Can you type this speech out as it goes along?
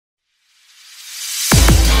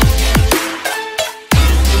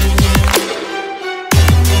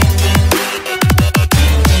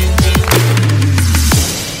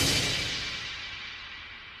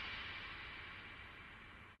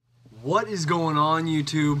What is going on,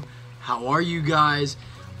 YouTube? How are you guys?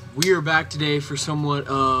 We are back today for somewhat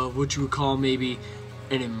of what you would call maybe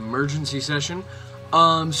an emergency session.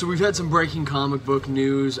 So we've had some breaking comic book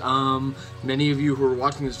news. Many of you who are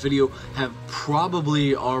watching this video have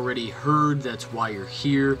probably already heard. That's why you're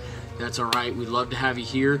here. That's alright, we'd love to have you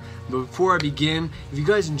here. But before I begin, if you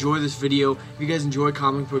guys enjoy this video, if you guys enjoy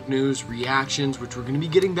comic book news, reactions, which we're going to be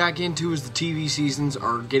getting back into as the TV seasons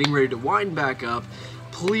are getting ready to wind back up,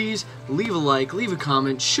 please leave a like, leave a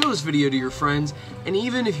comment, show this video to your friends, and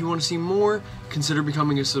even if you want to see more, consider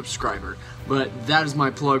becoming a subscriber. But that is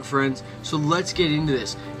my plug, friends, so let's get into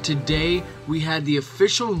this. Today, we had the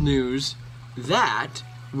official news that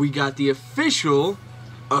we got the official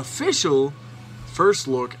first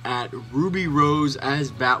look at Ruby Rose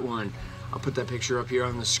as Batwoman. I'll put that picture up here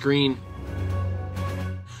on the screen.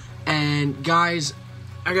 And guys,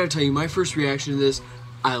 I gotta tell you, my first reaction to this,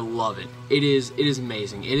 I love it. It is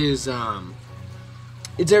amazing. It's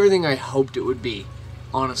everything I hoped it would be,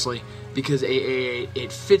 honestly, because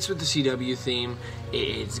it fits with the CW theme.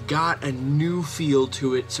 It's got a new feel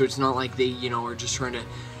to it, so it's not like they, are just trying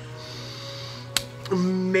to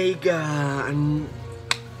make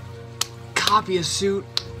copy a suit,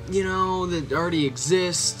 that already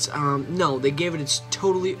exists. No, they gave it its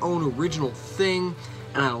totally own original thing,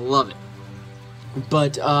 and I love it.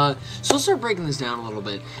 But, so let's start breaking this down a little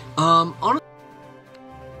bit. Honestly,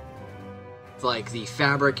 like the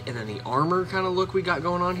fabric and then the armor kind of look we got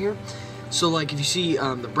going on here. So, like, if you see,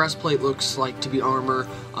 the breastplate looks like to be armor,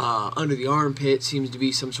 under the armpit seems to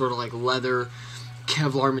be some sort of, like, leather,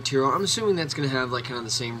 Kevlar material. I'm assuming that's going to have, like, kind of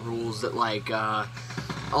the same rules that, like,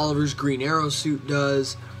 Oliver's Green Arrow suit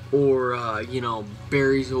does, or,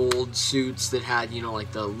 Barry's old suits that had,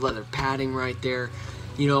 like the leather padding right there,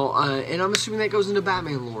 and I'm assuming that goes into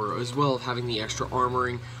Batman lore as well, of having the extra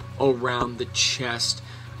armoring around the chest,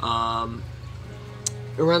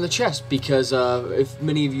 because if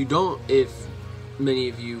many of you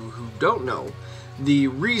who don't know, the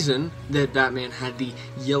reason that Batman had the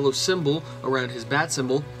yellow symbol around his bat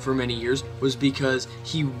symbol for many years was because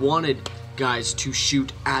he wanted guys to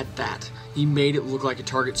shoot at that. He made it look like a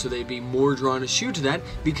target so they'd be more drawn to shoot to that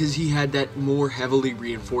because he had that more heavily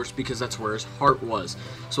reinforced, because that's where his heart was.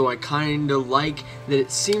 So I kind of like that it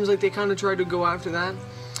seems like they kind of tried to go after that.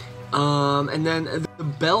 And then the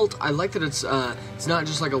belt, I like that it's not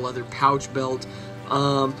just like a leather pouch belt.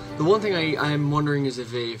 The one thing I'm wondering is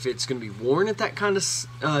if it's going to be worn at that kind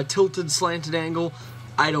of tilted, slanted angle.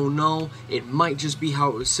 I don't know. It might just be how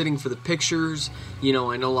it was sitting for the pictures. I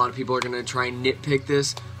know a lot of people are going to try and nitpick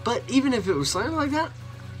this, but even if it was slanted like that,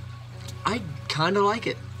 I kind of like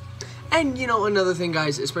it. And, another thing,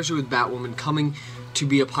 guys, especially with Batwoman coming to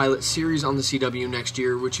be a pilot series on the CW next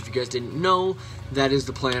year, which, if you guys didn't know, that is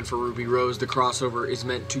the plan for Ruby Rose. The crossover is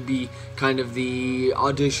meant to be kind of the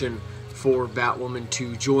audition for Batwoman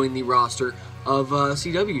to join the roster of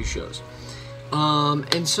CW shows.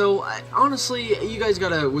 And so, honestly, you guys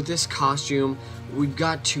gotta, with this costume, we've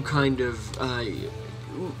got to kind of,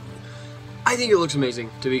 I think it looks amazing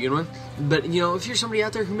to begin with, but, if you're somebody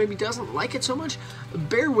out there who maybe doesn't like it so much,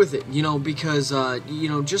 bear with it, because,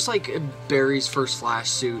 just like Barry's first Flash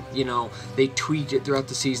suit, they tweaked it throughout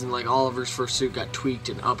the season, like Oliver's first suit got tweaked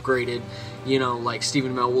and upgraded, like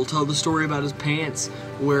Stephen Amell will tell the story about his pants,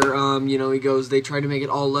 where, he goes, they tried to make it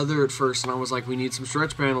all leather at first, and I was like, we need some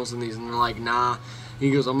stretch panels in these, and they're like, nah. He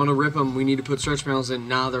goes, I'm gonna rip them, we need to put stretch panels in.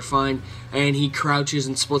 Nah, they're fine. And he crouches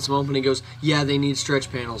and splits them open, and he goes, yeah, they need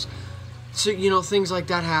stretch panels. So, things like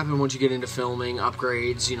that happen once you get into filming,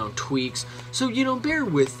 upgrades, tweaks. So, bear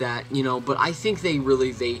with that, but I think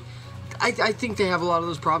I think they have a lot of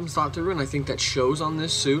those problems thought through, and I think that shows on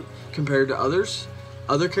this suit compared to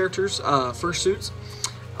other characters' first suits.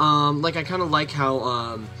 Like, I kind of like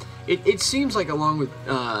how, it seems like along with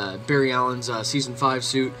Barry Allen's Season 5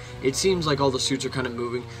 suit, it seems like all the suits are kind of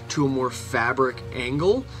moving to a more fabric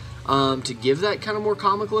angle, to give that kind of more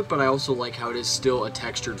comic look, but I also like how it is still a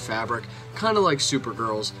textured fabric, kind of like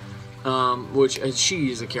Supergirl's, which she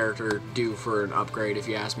is a character due for an upgrade, if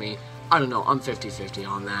you ask me. I don't know, I'm 50-50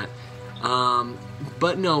 on that.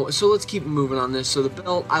 But no, so let's keep moving on this. So the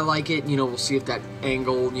belt, I like it, we'll see if that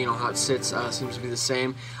angle, how it sits, seems to be the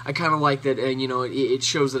same. I kind of like that, it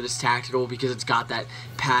shows that it's tactical because it's got that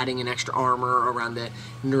padding and extra armor around the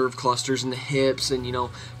nerve clusters and the hips, and,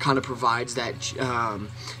 kind of provides that,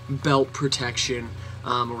 belt protection,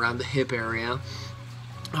 around the hip area.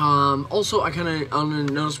 Also, I kind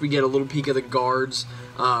of noticed we get a little peek of the guards,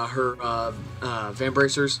 her, van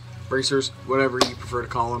bracers, whatever you prefer to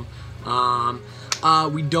call them.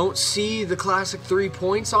 We don't see the classic 3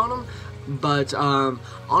 points on them. But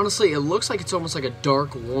honestly, it looks like it's almost like a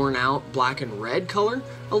dark, worn out black and red color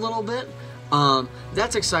a little bit.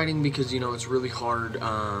 That's exciting because, you know, it's really hard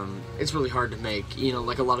to make. You know,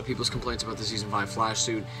 like a lot of people's complaints about the Season 5 Flash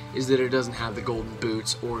suit is that it doesn't have the golden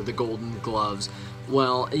boots or the golden gloves.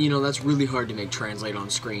 Well, you know, that's really hard to make translate on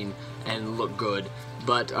screen and look good.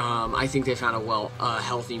 But I think they found a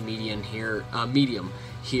healthy medium here,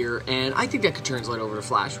 and I think that could translate over to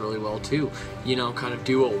Flash really well too. You know, kind of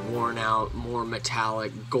do a worn out, more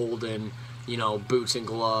metallic, golden, you know, boots and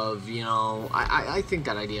glove. You know, I think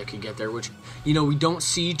that idea could get there, which, you know, we don't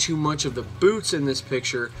see too much of the boots in this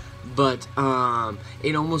picture, but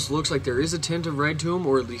it almost looks like there is a tint of red to them,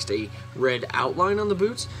 or at least a red outline on the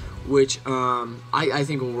boots, which I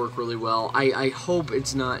think will work really well. I hope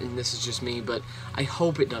it's not, and this is just me, but I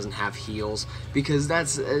hope it doesn't have heels, because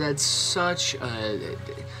that's such a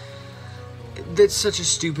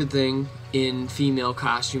stupid thing in female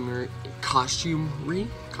costumery.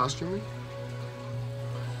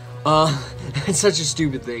 It's such a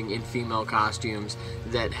stupid thing in female costumes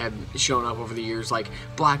that have shown up over the years. Like,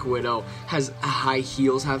 Black Widow has high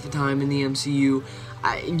heels half the time in the MCU.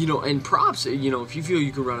 You know, and props, you know, if you feel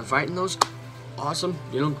you can run and fight in those, awesome,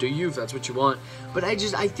 you know, do you if that's what you want. But I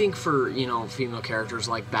think for, you know, female characters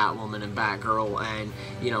like Batwoman and Batgirl and,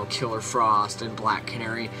 you know, Killer Frost and Black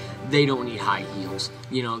Canary, they don't need high heels.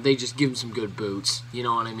 You know, they just give them some good boots. You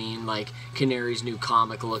know what I mean? Like, Canary's new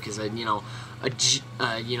comic look is a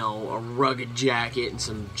rugged jacket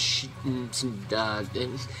and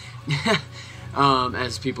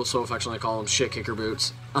as people so affectionately call them, shit kicker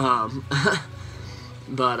boots.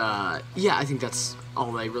 But yeah, I think that's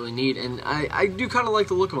all they really need, and I do kind of like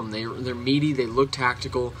the look of them. They're meaty, they look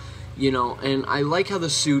tactical, you know, and I like how the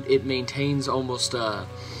suit, it maintains almost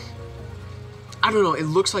I don't know, it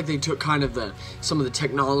looks like they took kind of some of the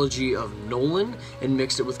technology of Nolan and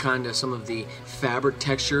mixed it with kind of some of the fabric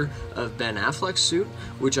texture of Ben Affleck's suit,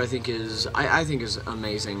 which I think is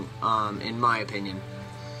amazing, in my opinion.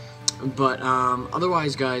 But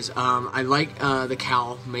otherwise, guys, I like the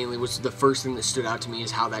cowl mainly. Was the first thing that stood out to me is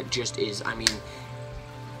how that just is. I mean,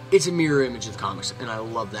 it's a mirror image of the comics, and I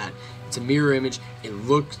love that. It's a mirror image. It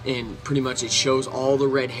looks, and pretty much it shows all the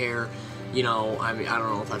red hair. You know, I mean, I don't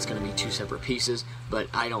know if that's going to be two separate pieces, but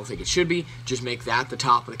I don't think it should be. Just make that the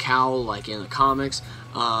top of the cowl, like in the comics.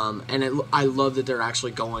 And I love that they're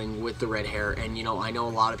actually going with the red hair. And, you know, I know a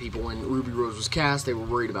lot of people, when Ruby Rose was cast, they were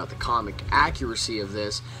worried about the comic accuracy of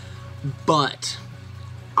this. But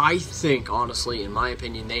I think, honestly, in my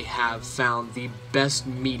opinion, they have found the best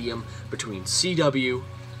medium between CW,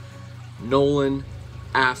 Nolan,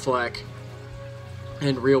 Affleck,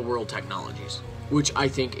 and real-world technologies, which I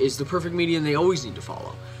think is the perfect medium they always need to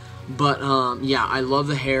follow. But, yeah, I love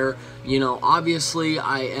the hair. You know, obviously,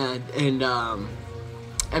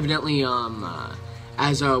 evidently,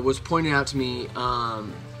 as was pointed out to me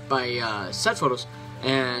by set photos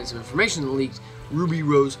and some information that leaked, Ruby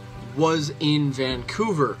Rose was in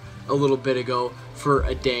Vancouver a little bit ago for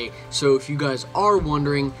a day. So if you guys are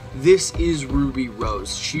wondering, this is Ruby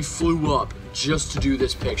Rose. She flew up just to do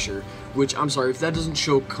this picture, which, I'm sorry, if that doesn't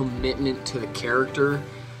show commitment to the character,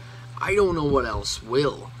 I don't know what else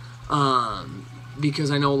will. Because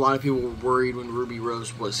I know a lot of people were worried when Ruby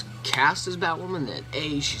Rose was cast as Batwoman that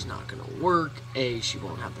A, she's not going to work, A, she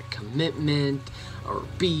won't have the commitment, or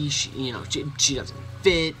B, she doesn't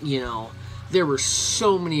fit, you know. There were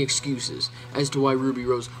so many excuses as to why Ruby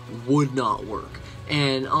Rose would not work.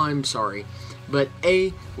 And I'm sorry, but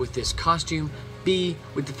A, with this costume, B,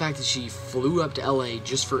 with the fact that she flew up to LA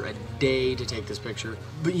just for a day to take this picture.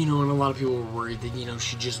 But, you know, and a lot of people were worried that, you know,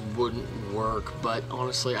 she just wouldn't work. But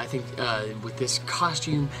honestly, I think with this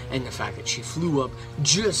costume and the fact that she flew up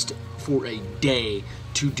just for a day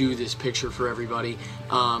to do this picture for everybody,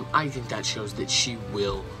 I think that shows that she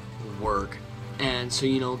will work. And so,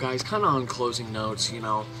 you know, guys, kind of on closing notes, you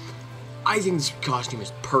know, I think this costume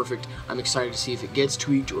is perfect. I'm excited to see if it gets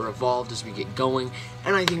tweaked or evolved as we get going.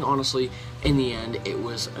 And I think, honestly, in the end, it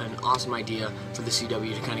was an awesome idea for the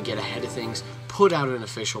CW to kind of get ahead of things, put out an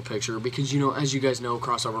official picture, because, you know, as you guys know,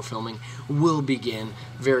 crossover filming will begin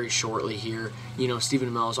very shortly here. You know, Stephen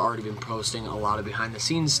Amell has already been posting a lot of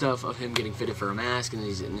behind-the-scenes stuff of him getting fitted for a mask and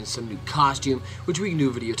he's in some new costume, which we can do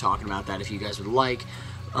a video talking about that if you guys would like.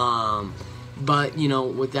 But, you know,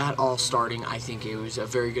 with that all starting, I think it was a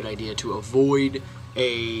very good idea to avoid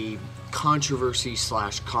a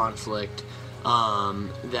controversy/conflict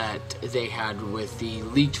that they had with the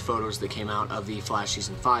leaked photos that came out of the Flash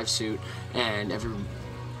Season 5 suit, and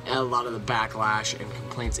a lot of the backlash and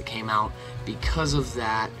complaints that came out because of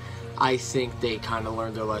that. I think they kind of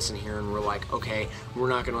learned their lesson here and were like, okay, we're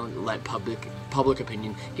not going to let public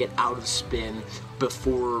opinion get out of spin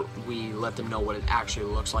before we let them know what it actually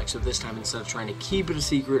looks like. So this time, instead of trying to keep it a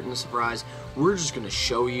secret and a surprise, we're just going to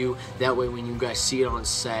show you. That way when you guys see it on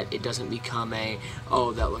set, it doesn't become a,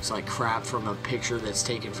 oh, that looks like crap from a picture that's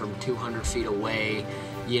taken from 200 feet away,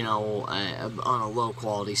 you know, on a low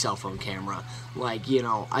quality cell phone camera. Like, you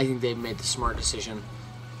know, I think they've made the smart decision.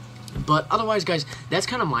 But otherwise, guys, that's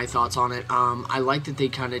kind of my thoughts on it. I like that they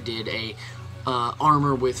kind of did a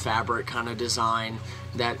armor with fabric kind of design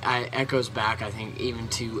that echoes back, I think, even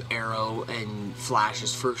to Arrow and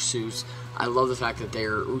Flash's first suits. I love the fact that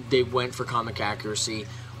they went for comic accuracy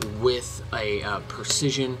with a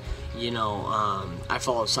precision. You know, I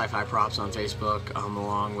follow Sci-Fi Props on Facebook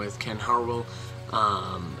along with Ken Harwell.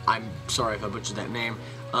 I'm sorry if I butchered that name.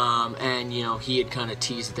 And, you know, he had kind of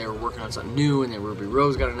teased that they were working on something new, and then Ruby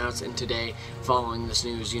Rose got announced, and today, following this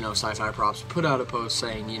news, you know, Sci-Fi Props put out a post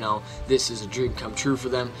saying, you know, this is a dream come true for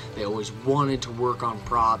them. They always wanted to work on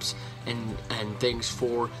props and things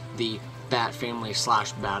for the Bat family /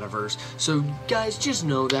 Bativerse. So guys, just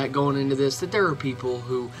know that going into this, that there are people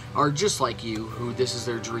who are just like you, who this is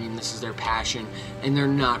their dream, this is their passion, and they're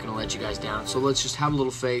not going to let you guys down. So let's just have a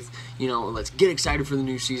little faith, you know, let's get excited for the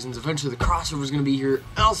new seasons. Eventually the crossover is going to be here,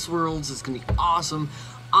 Elseworlds, it's going to be awesome.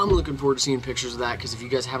 I'm looking forward to seeing pictures of that, because if you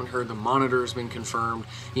guys haven't heard, the Monitor has been confirmed.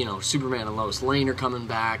 You know, Superman and Lois Lane are coming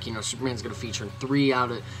back. You know, Superman's going to feature in 2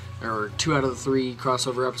 out of the 3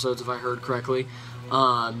 crossover episodes, if I heard correctly.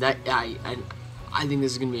 I think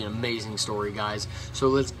this is going to be an amazing story, guys. So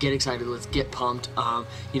let's get excited. Let's get pumped.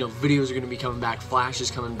 You know, videos are going to be coming back. Flash is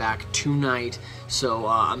coming back tonight. So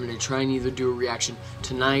I'm going to try and either do a reaction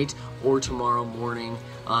tonight or tomorrow morning.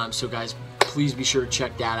 So guys, please be sure to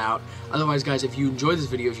check that out. Otherwise, guys, if you enjoyed this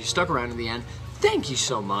video, if you stuck around to the end, thank you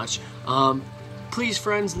so much. Please,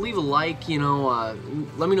 friends, leave a like, you know,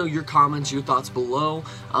 let me know your comments, your thoughts below,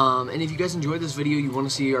 and if you guys enjoyed this video, you want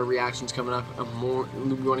to see our reactions coming up, we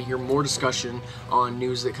want to hear more discussion on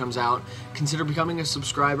news that comes out, consider becoming a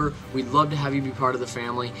subscriber. We'd love to have you be part of the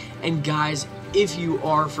family. And guys, if you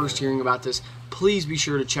are first hearing about this, please be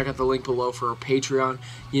sure to check out the link below for our Patreon.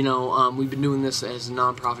 You know, we've been doing this as a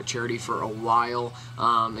non-profit charity for a while,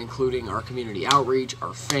 including our community outreach,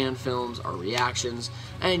 our fan films, our reactions,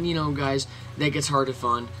 and, you know, guys, that gets hard to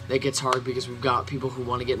fund. That gets hard because we've got people who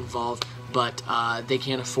want to get involved, but they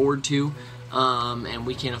can't afford to. And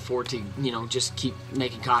we can't afford to, you know, just keep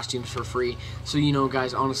making costumes for free. So, you know,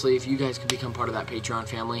 guys, honestly, if you guys could become part of that Patreon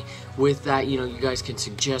family, with that, you know, you guys can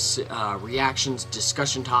suggest reactions,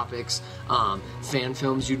 discussion topics, fan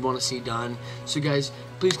films you'd want to see done. So, guys,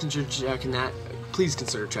 please consider checking that. Please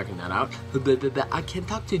consider checking that out. I can't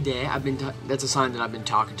talk today. That's a sign that I've been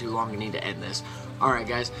talking too long. I need to end this. Alright,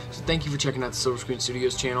 guys, so thank you for checking out the Silver Screen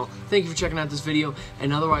Studios channel. Thank you for checking out this video.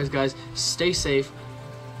 And otherwise, guys, stay safe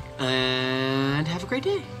and have a great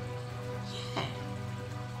day.